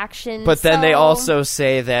 not infractions. But then they also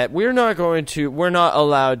say that we're not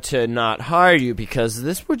allowed to not hire you because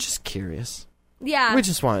we're just curious. Yeah. We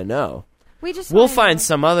just want to know. We'll find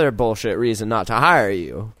some other bullshit reason not to hire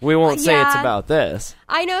you. We won't say it's about this.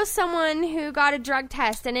 I know someone who got a drug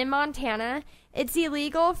test, and in Montana, it's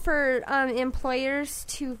illegal for employers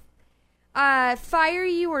to fire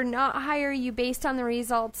you or not hire you based on the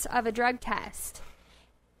results of a drug test.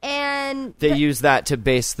 And they use that to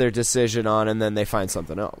base their decision on, and then they find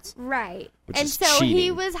something else. Right. Which and is so cheating.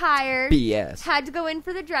 he was hired. BS. Had to go in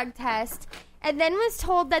for the drug test, and then was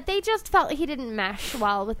told that they just felt he didn't mesh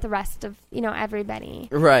well with the rest of, everybody.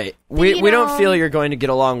 Right. We don't feel you're going to get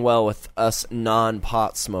along well with us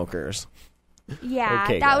non-pot smokers. Yeah,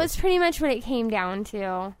 okay, that guys. was pretty much what it came down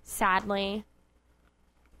to, sadly.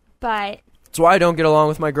 But that's why I don't get along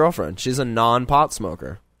with my girlfriend. She's a non-pot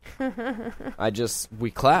smoker.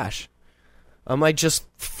 We clash. I'm like, just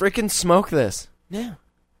freaking smoke this. Yeah.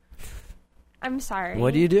 I'm sorry.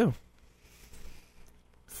 What do you do?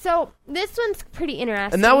 So this one's pretty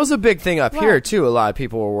interesting. And that was a big thing up here, too. A lot of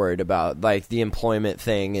people were worried about, like, the employment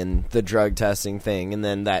thing and the drug testing thing. And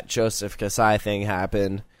then that Joseph Kasai thing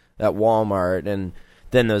happened at Walmart. And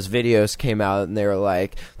then those videos came out and they were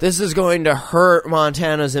like, this is going to hurt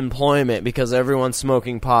Montana's employment because everyone's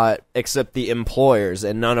smoking pot except the employers.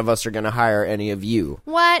 And none of us are going to hire any of you.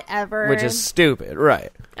 Whatever. Which is stupid,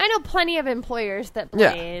 right. I know plenty of employers that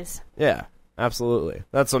Yeah. blaze. Yeah, absolutely.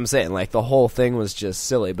 That's what I'm saying. Like, the whole thing was just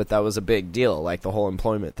silly, but that was a big deal, like the whole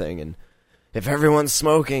employment thing. And if everyone's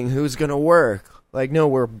smoking, who's going to work? Like, no,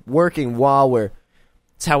 we're working while we're...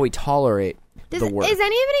 It's how we tolerate the work. Is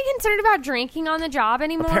anybody concerned about drinking on the job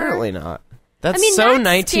anymore? Apparently not. That's I mean, so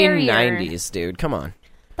that's 1990s, dude. Come on.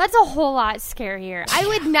 That's a whole lot scarier. I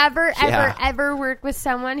would never, Yeah. ever work with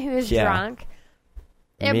someone who is Yeah. drunk.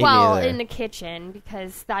 Me Well, neither. in the kitchen,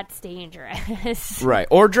 because that's dangerous. Right.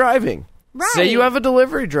 Or driving. Right. Say you have a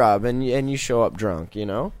delivery job and you show up drunk, you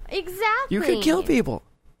know? Exactly. You could kill people.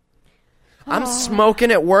 I'm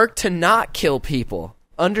smoking at work to not kill people.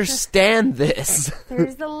 Understand this.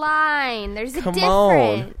 There's the line. There's a Come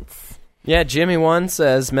on. difference. Yeah, Jimmy One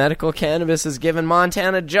says medical cannabis is giving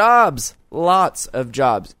Montana jobs. Lots of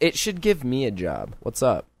jobs. It should give me a job. What's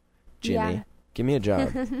up, Jimmy? Yeah. Give me a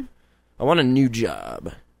job. I want a new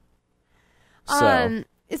job. So,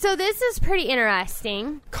 So this is pretty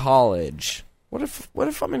interesting. college. What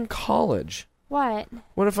if I'm in college? What?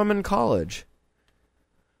 What if I'm in college?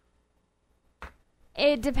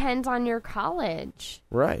 It depends on your college.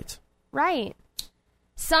 Right. Right.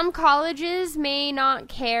 Some colleges may not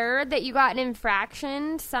care that you got an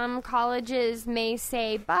infraction. Some colleges may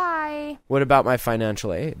say bye. What about my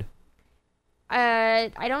financial aid?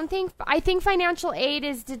 I think financial aid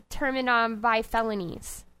is determined on by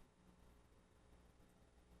felonies.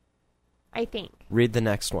 I think. Read the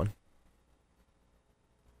next one.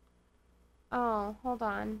 Oh, hold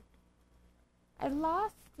on. I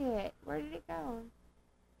lost it. Where did it go?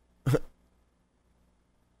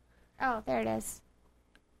 Oh, there it is.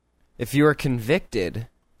 If you are convicted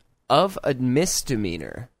of a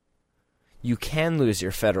misdemeanor, you can lose your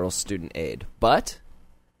federal student aid. But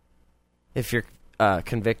if you're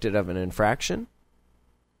convicted of an infraction,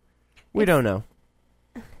 we don't know.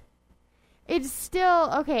 It's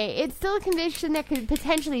still, okay, it's still a conviction that could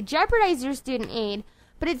potentially jeopardize your student aid,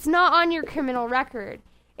 but it's not on your criminal record.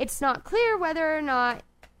 It's not clear whether or not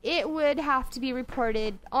it would have to be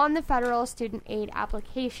reported on the federal student aid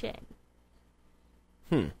application.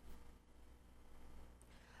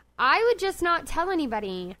 I would just not tell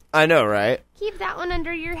anybody. I know, right? Keep that one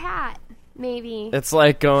under your hat, maybe. It's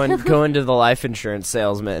like going to the life insurance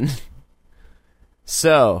salesman.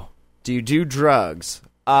 So, do you do drugs?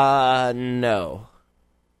 No.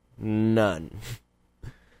 None.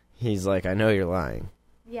 He's like, I know you're lying.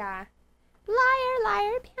 Yeah. Liar,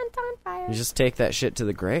 liar, pants on fire. You just take that shit to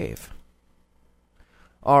the grave.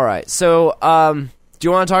 All right. So, do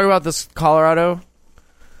you want to talk about this Colorado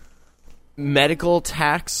medical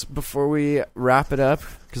tax before we wrap it up?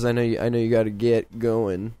 Because I know you got to get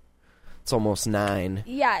going. It's almost 9.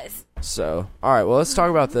 Yes. So, all right. Well, let's talk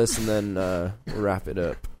about this and then we'll wrap it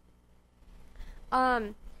up.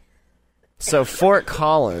 So Fort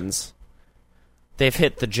Collins, they've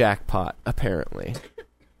hit the jackpot apparently.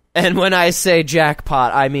 And when I say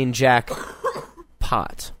jackpot, I mean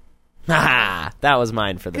jackpot. Ha! That was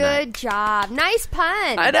mine for the night. Good job. Nice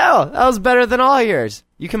pun. I know. That was better than all yours.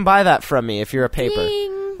 You can buy that from me if you're a paper.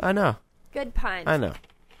 Ding. I know. Good pun. I know.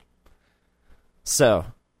 So,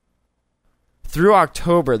 through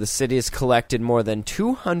October, the city has collected more than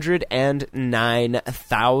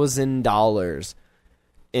 $209,000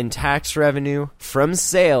 in tax revenue from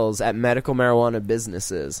sales at medical marijuana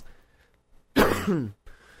businesses.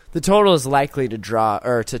 The total is likely to top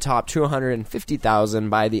 $250,000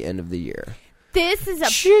 by the end of the year. This is a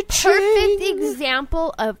Cha-ching. perfect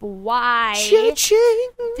example of why Cha-ching.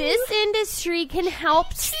 this industry can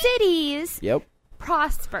help cities Yep.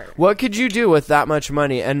 prosper. What could you do with that much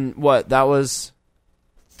money? And what, that was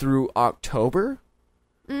through October?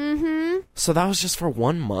 Mm-hmm. So that was just for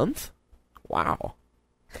 1 month? Wow.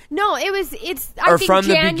 No, it's I Or think from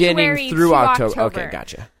the January beginning through to October. Okay,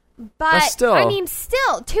 gotcha. But That's still- I mean,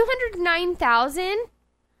 still 209,000.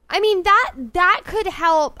 I mean that could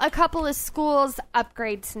help a couple of schools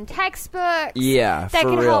upgrade some textbooks. Yeah, that for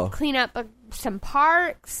could real. help clean up some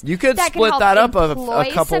parks. You could that split help that up employ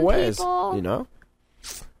a couple some ways, people. you know?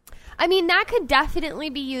 I mean, that could definitely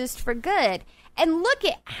be used for good. And look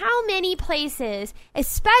at how many places,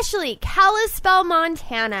 especially Kalispell,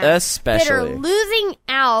 Montana, that are Especially. losing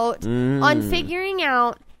out on figuring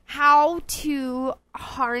out how to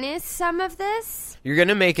harness some of this. You're going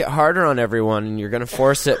to make it harder on everyone, and you're going to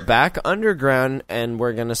force it back underground, and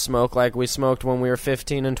we're going to smoke like we smoked when we were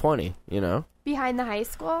 15 and 20, you know? Behind the high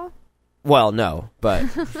school? Well, no, but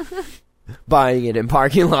buying it in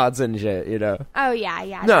parking lots and shit, you know? Oh,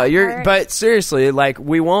 yeah. No, that part. but seriously, like,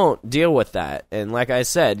 we won't deal with that. And like I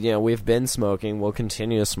said, you know, we've been smoking, we'll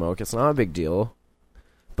continue to smoke. It's not a big deal.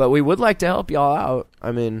 But we would like to help y'all out.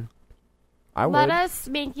 I mean, I would. Let us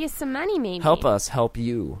make you some money, maybe. Help us help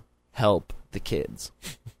you help the kids.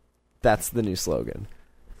 That's the new slogan.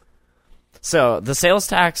 So the sales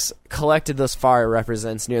tax collected thus far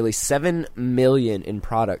represents nearly $7 million in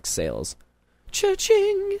product sales.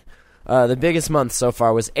 Cha-ching! The biggest month so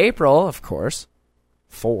far was April, of course,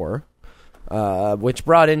 which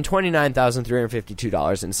brought in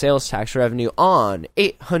 $29,352 in sales tax revenue on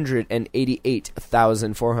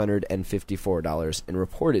 $888,454 in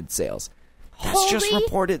reported sales. That's just Holy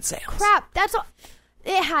reported sales. Crap, that's all.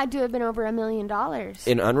 It had to have been over $1 million.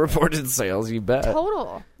 In unreported sales, you bet.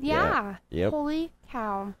 Total. Yeah. Yep. Holy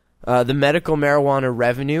cow. The medical marijuana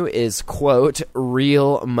revenue is, quote,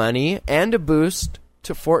 real money and a boost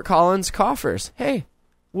to Fort Collins coffers. Hey,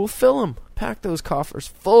 we'll fill them. Pack those coffers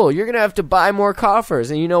full. You're going to have to buy more coffers.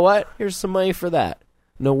 And you know what? Here's some money for that.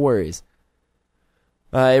 No worries.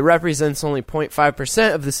 It represents only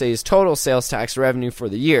 0.5% of the city's total sales tax revenue for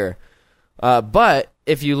the year. But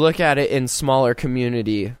if you look at it in smaller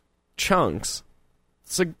community chunks,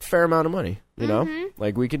 it's a fair amount of money, you know?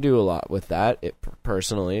 Like, we could do a lot with that,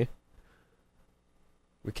 personally.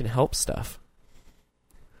 We can help stuff.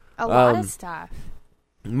 A lot of stuff.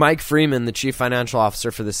 Mike Freeman, the chief financial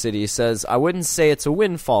officer for the city, says, I wouldn't say it's a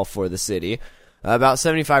windfall for the city. About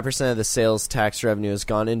 75% of the sales tax revenue has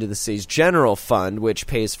gone into the city's general fund, which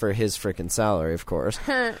pays for his frickin' salary, of course,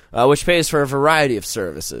 which pays for a variety of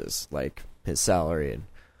services, like his salary, and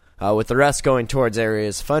with the rest going towards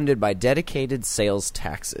areas funded by dedicated sales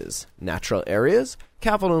taxes, natural areas,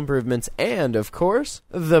 capital improvements, and, of course,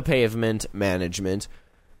 the pavement management.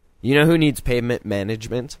 You know who needs pavement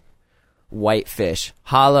management? Whitefish.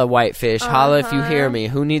 Holla, Whitefish. Holla if you hear me.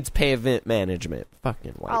 Who needs pavement management?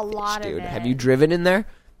 Fucking Whitefish, A lot dude. of it. Have you driven in there?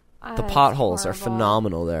 The potholes are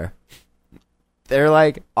phenomenal there. They're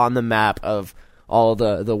like on the map of all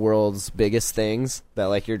the world's biggest things that,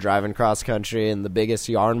 like, you're driving cross country and the biggest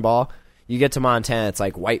yarn ball. You get to Montana, it's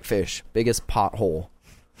like Whitefish, biggest pothole.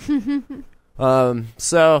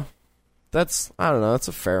 So that's, I don't know, that's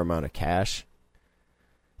a fair amount of cash.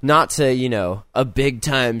 Not to, you know, a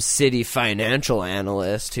big-time city financial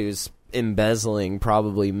analyst who's embezzling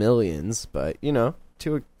probably millions, but, you know,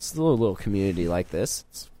 to a little community like this,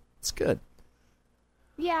 it's good.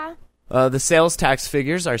 Yeah. The sales tax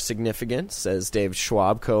figures are significant, says Dave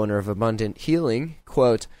Schwab, co-owner of Abundant Healing.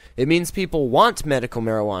 Quote, it means people want medical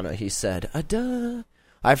marijuana, he said. Duh.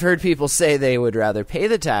 I've heard people say they would rather pay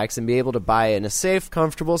the tax and be able to buy it in a safe,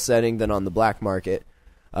 comfortable setting than on the black market,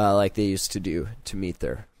 like they used to do to meet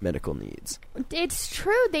their medical needs. It's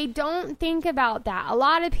true. They don't think about that. A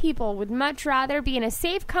lot of people would much rather be in a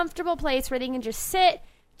safe, comfortable place where they can just sit,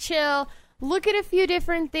 chill, look at a few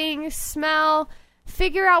different things, smell,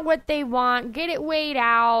 figure out what they want, get it weighed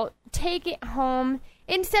out, take it home,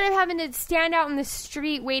 instead of having to stand out in the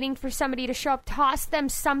street waiting for somebody to show up, toss them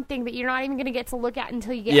something that you're not even going to get to look at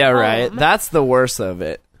until you get home. Yeah, right. That's the worst of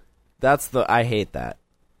it. I hate that.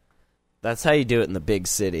 That's how you do it in the big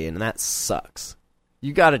city, and that sucks.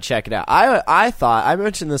 You got to check it out. I thought, I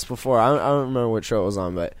mentioned this before, I don't remember what show it was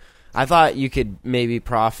on, but I thought you could maybe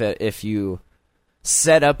profit if you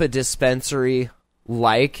set up a dispensary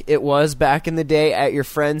like it was back in the day at your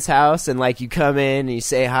friend's house, and like you come in and you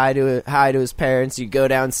say hi to his parents, you go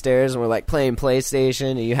downstairs and we're like playing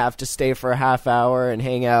PlayStation, and you have to stay for a half hour and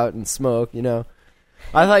hang out and smoke, you know.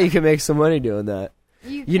 I thought you could make some money doing that.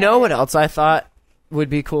 You know what else I thought would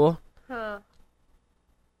be cool? Huh.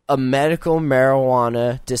 A medical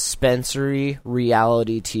marijuana dispensary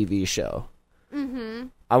reality TV show. Mm-hmm.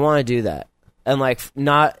 I want to do that. And like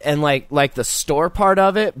like the store part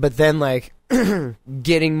of it, but then like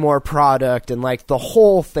getting more product and like the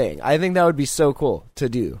whole thing. I think that would be so cool to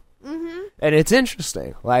do. Mm-hmm. And it's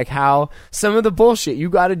interesting, like how some of the bullshit you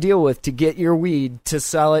got to deal with to get your weed to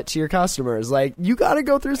sell it to your customers. Like, you got to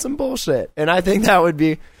go through some bullshit. And I think that would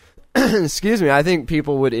be, excuse me, I think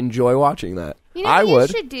people would enjoy watching that. You know I what would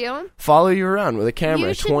you should do? Follow you around with a camera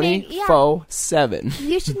You should 24/7.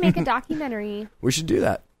 You should make a documentary. We should do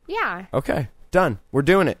that. Yeah. Okay, done. We're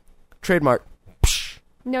doing it. Trademark.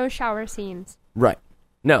 No shower scenes. Right.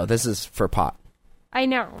 No, this is for pot. I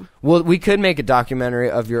know. Well, we could make a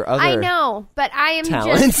documentary of your other... I know, but I am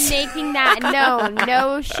talents. just making that known.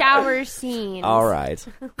 No shower scenes. All right.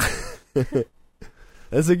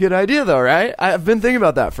 That's a good idea, though, right? I've been thinking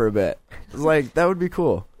about that for a bit. It's like, that would be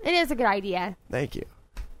cool. It is a good idea. Thank you.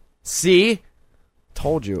 See?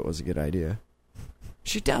 Told you it was a good idea.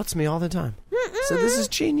 She doubts me all the time. So this is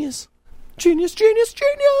genius. Genius, genius,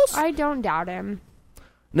 genius! I don't doubt him.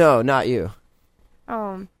 No, not you.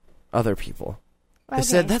 Oh. Other people. They Okay.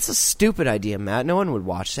 said, that's a stupid idea, Matt. No one would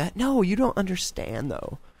watch that. No, you don't understand,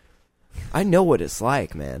 though. I know what it's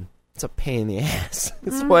like, man. It's a pain in the ass.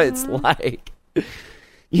 It's what it's like.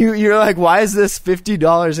 You're like, why is this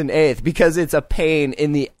 $50 an eighth? Because it's a pain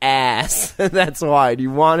in the ass. That's why. Do you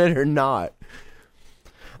want it or not?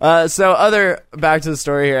 Back to the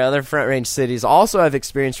story here, other Front Range cities also have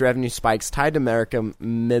experienced revenue spikes tied to medical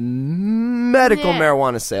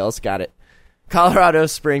marijuana sales. Got it. Colorado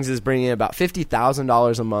Springs is bringing in about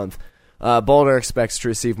 $50,000 a month. Boulder expects to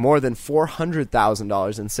receive more than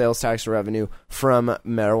 $400,000 in sales tax revenue from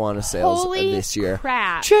marijuana sales this year.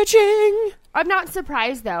 Crap. Cha-ching! I'm not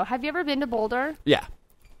surprised, though. Have you ever been to Boulder? Yeah.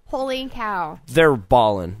 Holy cow. They're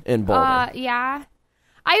balling in Boulder. Yeah.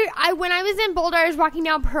 I when I was in Boulder, I was walking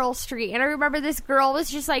down Pearl Street, and I remember this girl was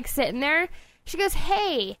just, like, sitting there. She goes,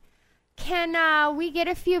 hey, can we get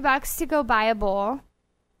a few bucks to go buy a bowl?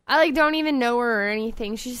 I, like, don't even know her or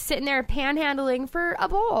anything. She's just sitting there panhandling for a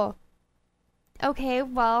bowl. Okay,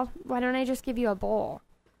 well, why don't I just give you a bowl?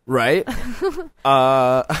 Right?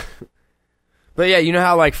 But yeah, you know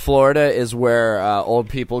how like Florida is where old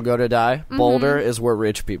people go to die? Mm-hmm. Boulder is where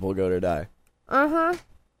rich people go to die. Uh-huh.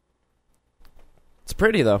 It's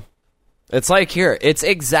pretty though. It's like here. It's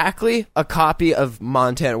exactly a copy of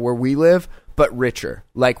Montana where we live, but richer.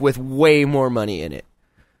 Like with way more money in it.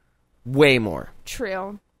 Way more.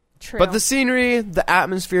 True. But the scenery, the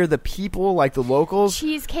atmosphere, the people, like the locals.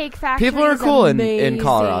 Cheesecake Factory. People are cool in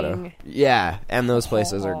Colorado. Yeah, and those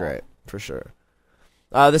places are great, for sure.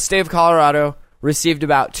 The state of Colorado received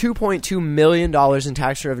about $2.2 million in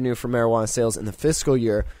tax revenue from marijuana sales in the fiscal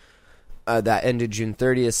year that ended June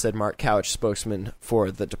 30th, said Mark Couch, spokesman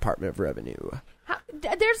for the Department of Revenue.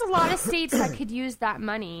 There's a lot of states that could use that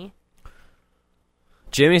money.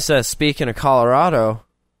 Jimmy says, speaking of Colorado,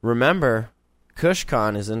 remember...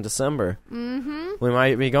 KushCon is in December. Mm-hmm. We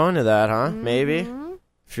might be going to that, huh? Mm-hmm. Maybe.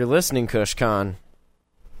 If you're listening, KushCon.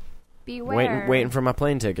 Beware. Waiting for my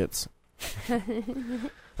plane tickets.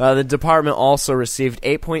 The department also received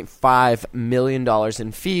 $8.5 million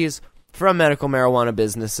in fees from medical marijuana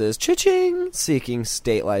businesses, cha-ching, seeking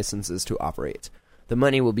state licenses to operate. The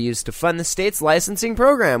money will be used to fund the state's licensing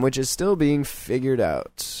program, which is still being figured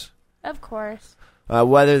out. Of course.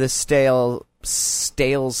 Whether the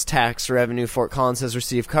Stales tax revenue Fort Collins has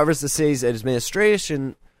received covers the city's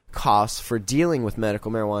administration costs for dealing with medical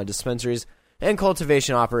marijuana dispensaries and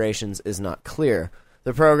cultivation operations is not clear.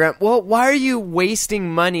 The program, well, why are you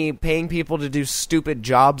wasting money paying people to do stupid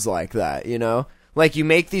jobs like that, you know? Like, you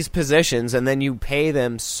make these positions and then you pay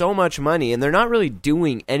them so much money and they're not really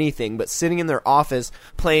doing anything but sitting in their office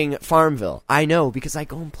playing Farmville. I know, because I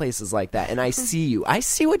go in places like that and I see you. I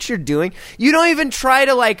see what you're doing. You don't even try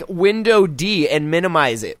to, like, window D and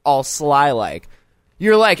minimize it all sly-like.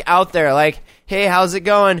 You're, like, out there, like, hey, how's it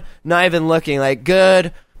going? Not even looking, like,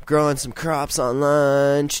 good. Growing some crops on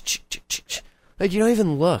lunch. Like, you don't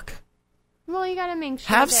even look. Well, you gotta make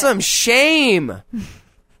sure. Have some shame.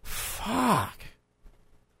 Fuck.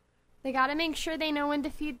 They gotta make sure they know when to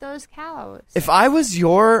feed those cows. If I was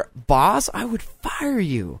your boss, I would fire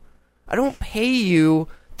you. I don't pay you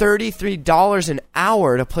 $33 an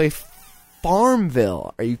hour to play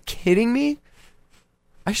Farmville. Are you kidding me?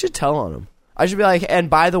 I should tell on him. I should be like, and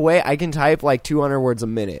by the way, I can type like 200 words a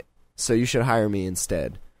minute, so you should hire me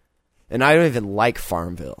instead. And I don't even like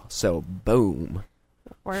Farmville, so boom.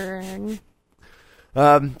 Word.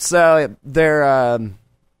 So they're...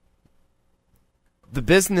 The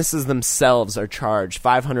businesses themselves are charged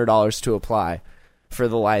 $500 to apply for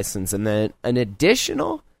the license, and then an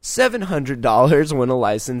additional $700 when a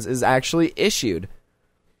license is actually issued.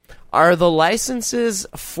 Are the licenses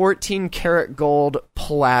 14-karat gold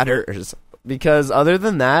platters? Because other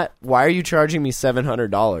than that, why are you charging me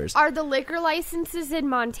 $700? Are the liquor licenses in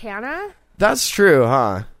Montana? That's true,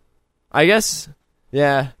 huh? I guess,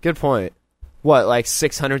 yeah, good point. What, like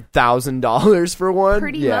 $600,000 for one?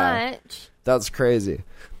 Pretty much. That's crazy.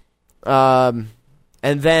 And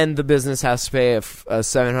then the business has to pay a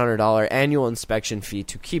 $700 annual inspection fee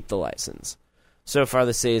to keep the license. So far,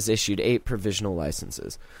 the city has issued 8 provisional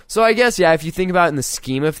licenses. So I guess, yeah, if you think about it in the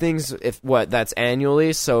scheme of things, that's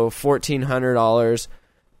annually, so $1,400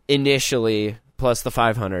 initially plus the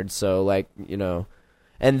 $500. So, like, you know,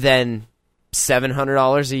 and then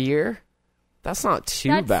 $700 a year? That's not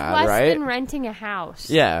too bad, that's right? less than renting a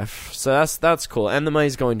house. Yeah, so that's cool. And the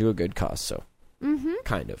money's going to a good cause, so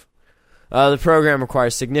kind of. The program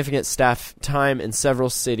requires significant staff time in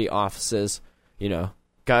several city offices. You know,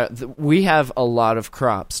 we have a lot of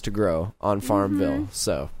crops to grow on Farmville,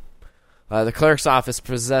 so the clerk's office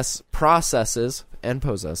process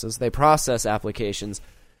applications,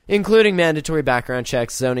 including mandatory background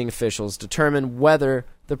checks. Zoning officials determine whether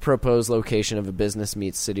the proposed location of a business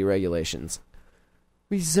meets city regulations.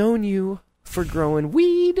 We zone you for growing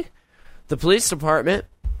weed. The police department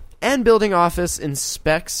and building office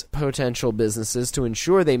inspects potential businesses to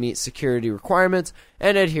ensure they meet security requirements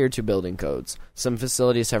and adhere to building codes. Some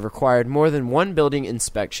facilities have required more than one building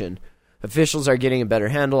inspection. Officials are getting a better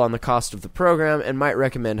handle on the cost of the program and might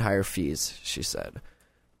recommend higher fees, she said.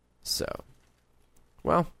 So,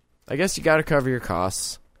 well, I guess you got to cover your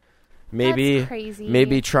costs. That's crazy.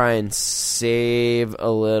 Maybe try and save a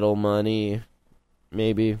little money.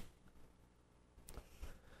 Maybe.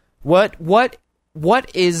 What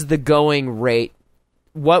is the going rate?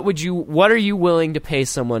 What are you willing to pay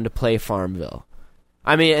someone to play Farmville?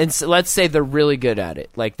 I mean, and let's say they're really good at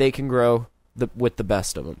it. Like, they can grow with the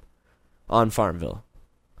best of them on Farmville.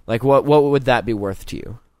 Like, what would that be worth to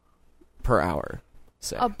you per hour?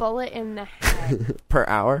 Say. A bullet in the head. Per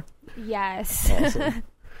hour? Yes. Awesome.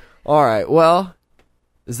 All right, well,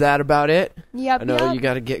 is that about it? Yep. I know you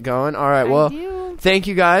got to get going. All right, well, thank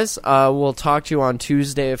you guys. We'll talk to you on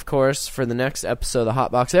Tuesday, of course, for the next episode of the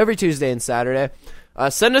Hot Box, every Tuesday and Saturday.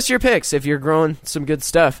 Send us your pics if you're growing some good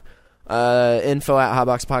stuff.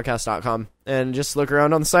 info@hotboxpodcast.com. And just look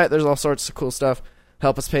around on the site. There's all sorts of cool stuff.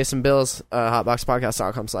 Help us pay some bills.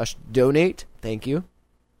 hotboxpodcast.com/donate. Thank you.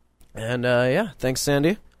 And, yeah, thanks,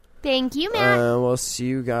 Sandy. Thank you, Matt. We'll see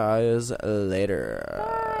you guys later.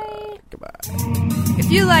 Bye. Goodbye.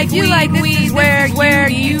 If you like weed, this is where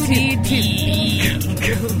you need to be.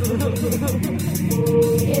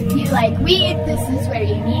 If you like weed, this is where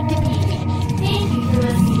you need to